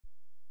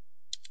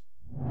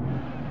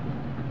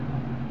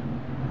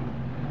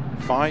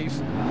5,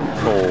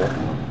 4,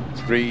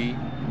 3,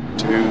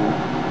 2,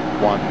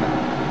 1,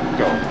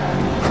 go.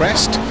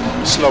 Crest,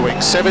 slowing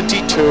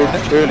 70, turn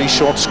early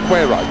short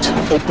square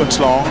right,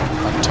 opens long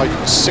and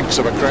tightens 6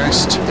 of a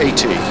crest,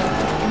 80.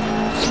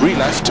 3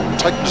 left,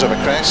 tightens of a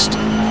crest,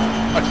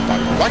 and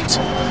 5 right,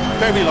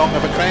 very long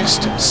of a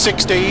crest,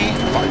 60,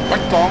 5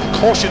 right long,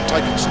 caution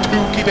tightens 2,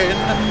 keep in,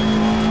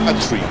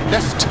 and 3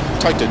 left,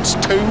 tightens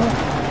 2,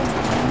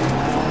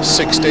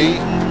 60,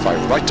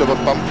 5 right of a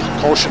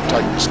bump, caution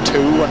tightens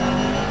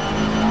 2,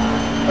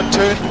 and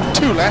turn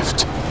 2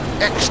 left,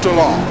 extra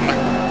long,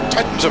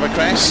 tightens of a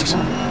crest,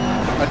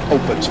 and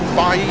opens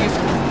 5,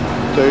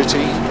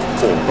 30,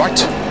 4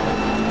 right,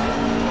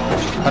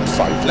 and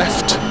 5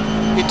 left,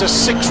 into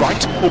 6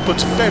 right,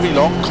 opens very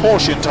long,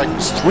 caution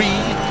tightens 3,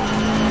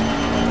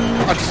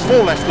 and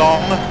 4 left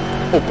long,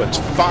 opens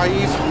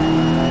 5,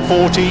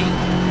 40,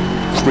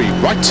 3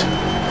 right,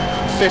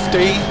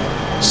 50,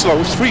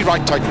 slow 3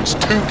 right tightens 2,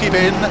 keep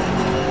in,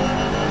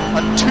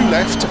 and 2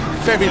 left,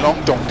 very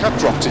long, don't cut,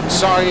 drops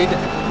inside,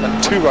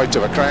 and 2 right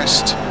of a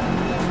crest,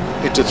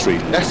 into 3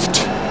 left,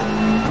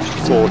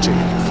 40,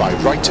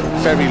 5 right,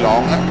 very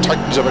long,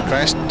 tightens of a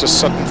crest, to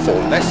sudden 4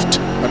 left,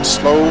 and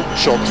slow,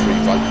 short 3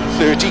 right,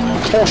 30,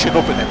 caution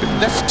open a bit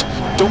left,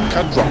 don't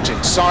cut, drops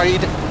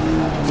inside,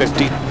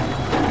 50,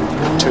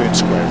 turn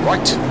square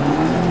right,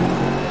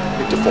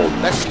 into 4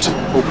 left,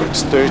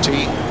 opens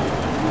 30,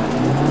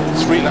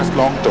 3 left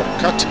long, don't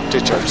cut,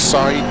 ditch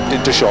outside,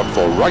 into short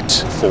 4 right,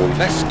 4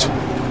 left,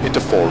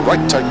 into 4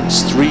 right,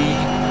 tightens 3,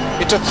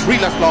 into 3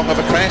 left long of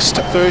a crest,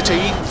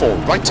 30, 4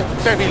 right,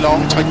 very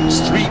long,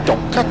 tightens 3,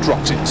 don't cut,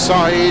 drops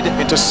inside,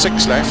 into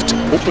 6 left,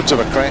 opens of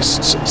a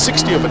crest,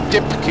 60 of a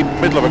dip, keep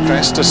middle of a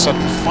crest, a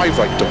sudden 5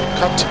 right, don't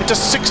cut, into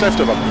 6 left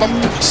of a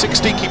bump,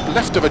 60, keep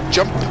left of a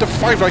jump, into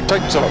 5 right,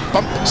 tightens of a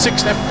bump,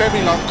 6 left,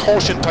 very long,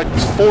 caution,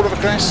 tightens 4 of a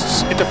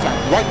crests, into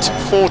flat right,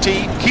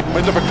 40, keep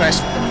middle of a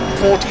crest,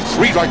 40,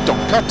 3 right,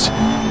 don't cut,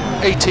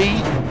 80,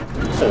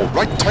 4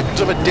 right,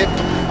 tightens of a dip,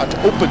 and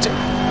opens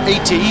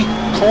 80,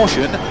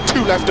 caution,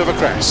 2 left of a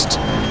crest,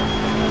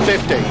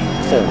 50,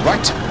 4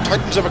 right,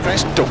 tightens of a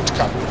crest, don't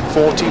cut,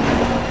 40,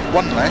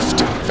 1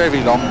 left,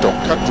 very long, don't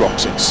cut,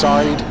 drops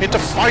inside, into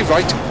 5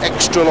 right,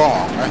 extra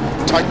long,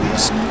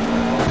 tightens,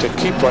 to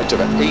keep right of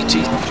an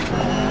 80,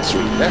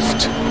 3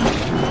 left,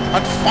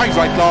 and 5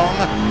 right long,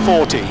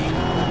 40,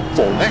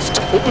 4 left,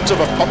 opens of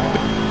a bump,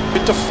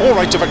 into 4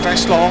 right of a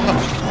crest long,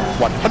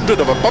 100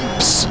 of a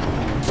bumps,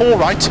 4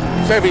 right,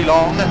 very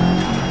long,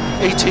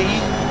 80,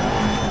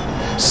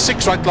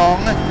 6 right long,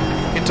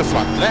 into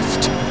flat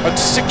left, and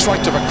 6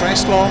 right of a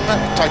crest long,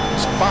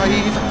 tightens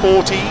 5,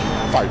 40,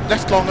 5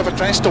 left long of a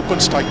crest,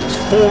 opens, tightens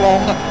 4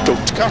 long,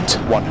 don't cut,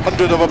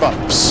 100 of a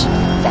bumps,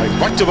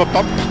 5 right of a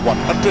bump,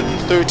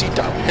 130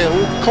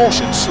 downhill,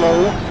 caution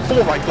slow,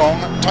 4 right long,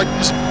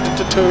 tightens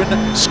into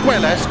turn, square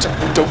left,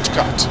 don't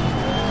cut,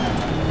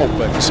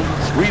 opens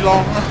 3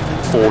 long,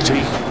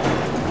 40,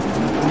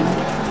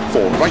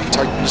 4 right,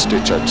 tightens,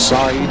 ditch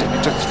outside,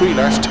 into 3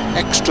 left,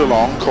 extra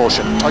long,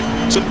 caution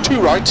tightens, and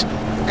 2 right,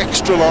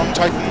 extra long,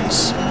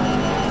 tightens,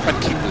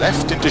 and keep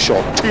left into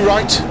short 2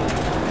 right,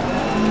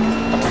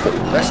 and 4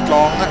 left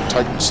long,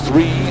 tightens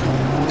 3,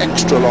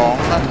 extra long,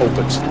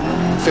 opens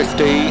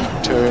 50,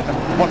 turn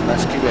 1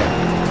 left, keep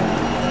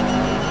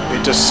in,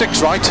 into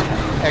 6 right,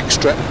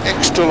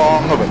 extra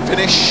long of a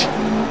finish,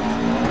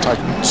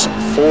 tightens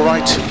 4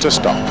 right to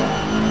stop.